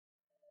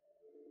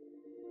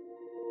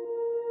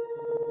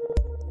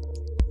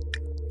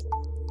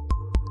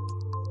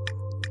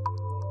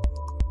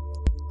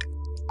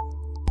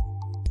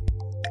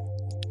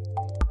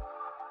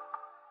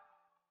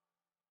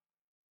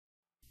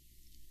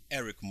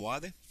Eric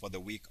Muade for the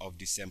week of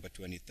December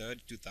 23rd,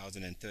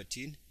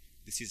 2013.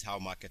 This is how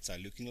markets are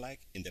looking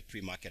like in the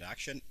pre-market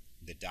action.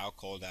 The Dow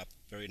called up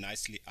very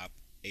nicely, up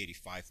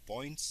 85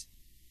 points.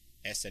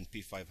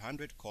 S&P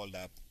 500 called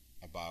up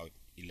about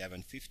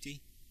 1150,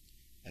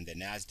 and the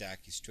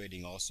Nasdaq is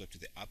trading also to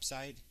the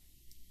upside,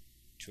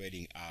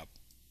 trading up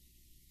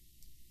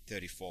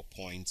 34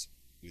 points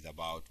with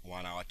about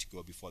 1 hour to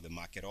go before the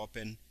market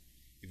open.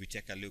 If we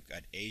take a look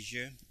at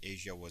Asia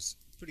was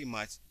pretty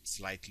much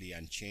slightly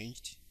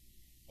unchanged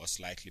or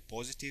slightly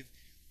positive.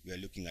 We are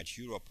looking at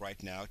Europe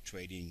right now,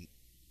 trading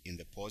in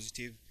the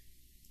positive,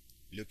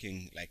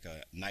 looking like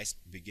a nice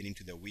beginning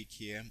to the week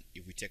here.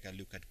 If we take a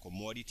look at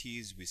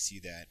commodities, we see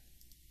that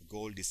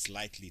gold is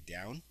slightly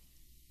down,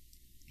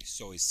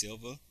 so is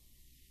silver,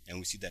 and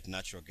we see that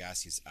natural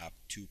gas is up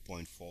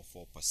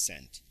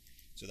 2.44%.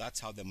 So that's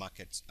how the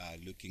markets are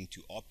looking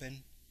to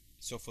open.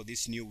 So for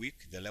this new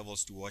week, the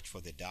levels to watch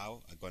for the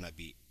Dow are going to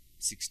be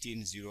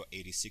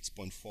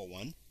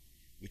 16,086.41,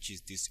 which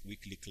is this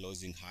weekly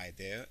closing high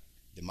there.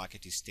 The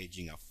market is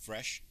staging a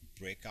fresh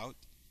breakout,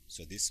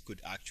 so this could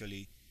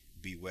actually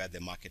be where the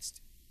market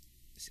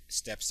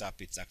steps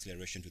up its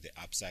acceleration to the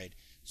upside.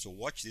 So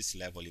watch this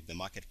level. If the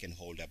market can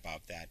hold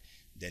above that,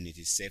 then it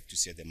is safe to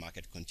say the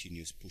market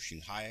continues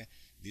pushing higher.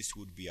 This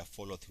would be a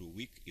follow-through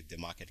week if the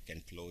market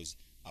can close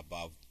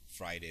above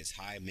Friday's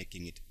high,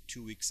 making it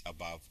 2 weeks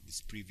above this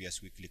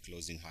previous weekly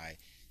closing high,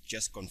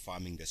 just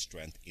confirming the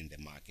strength in the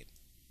market.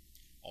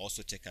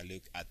 Also take a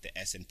look at the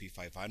S&P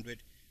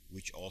 500,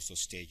 which also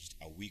staged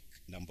a week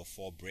number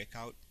 4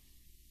 breakout,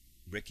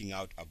 breaking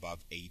out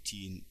above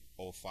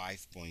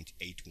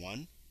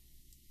 1805.81,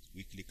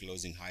 weekly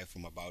closing high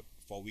from about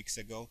 4 weeks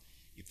ago.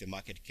 If the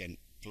market can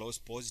close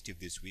positive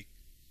this week,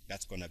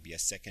 that's going to be a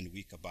second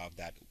week above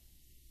that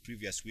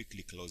previous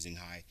weekly closing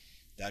high.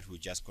 That will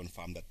just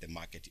confirm that the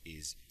market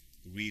is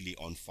really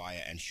on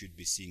fire and should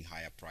be seeing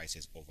higher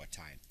prices over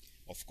time.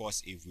 Of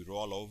course, if we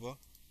roll over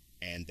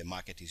and the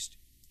market is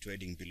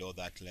trading below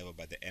that level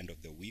by the end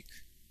of the week,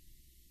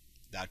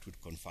 that would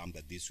confirm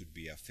that this would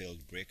be a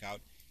failed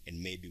breakout,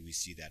 and maybe we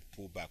see that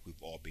pullback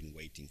we've all been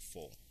waiting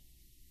for.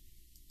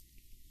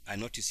 I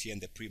notice here in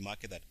the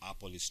pre-market that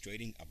Apple is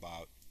trading up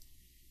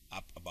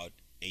about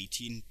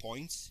 18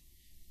 points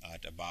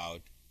at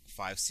about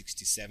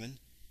 567.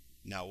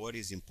 Now what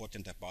is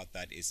important about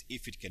that is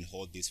if it can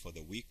hold this for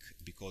the week,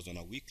 because on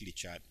a weekly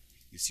chart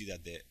you see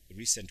that the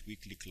recent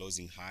weekly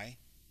closing high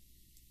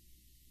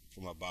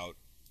from about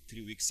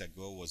 3 weeks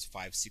ago was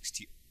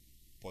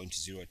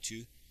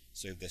 560.02.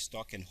 so if the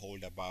stock can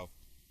hold above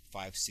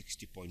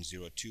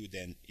 560.02,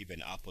 then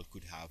even Apple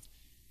could have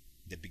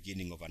the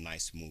beginning of a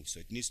nice move. So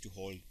it needs to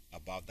hold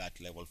above that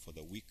level for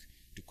the week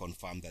to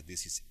confirm that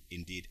this is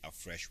indeed a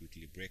fresh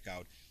weekly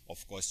breakout.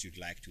 Of course, you'd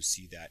like to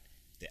see that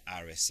the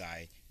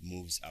RSI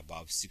moves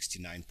above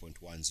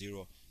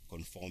 69.10,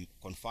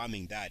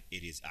 confirming that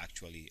it is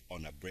actually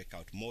on a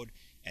breakout mode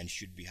and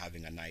should be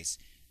having a nice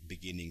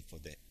beginning for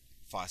the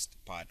first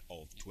part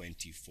of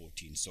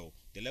 2014. So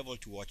the level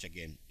to watch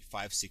again,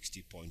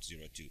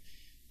 560.02.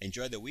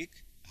 Enjoy the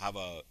week, have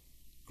a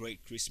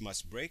great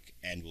Christmas break,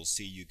 and we'll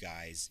see you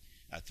guys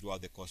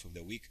throughout the course of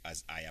the week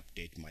as I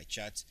update my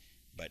charts.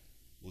 But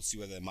we'll see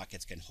whether the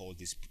markets can hold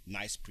this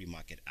nice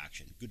pre-market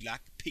action. Good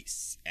luck,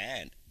 peace,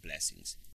 and blessings.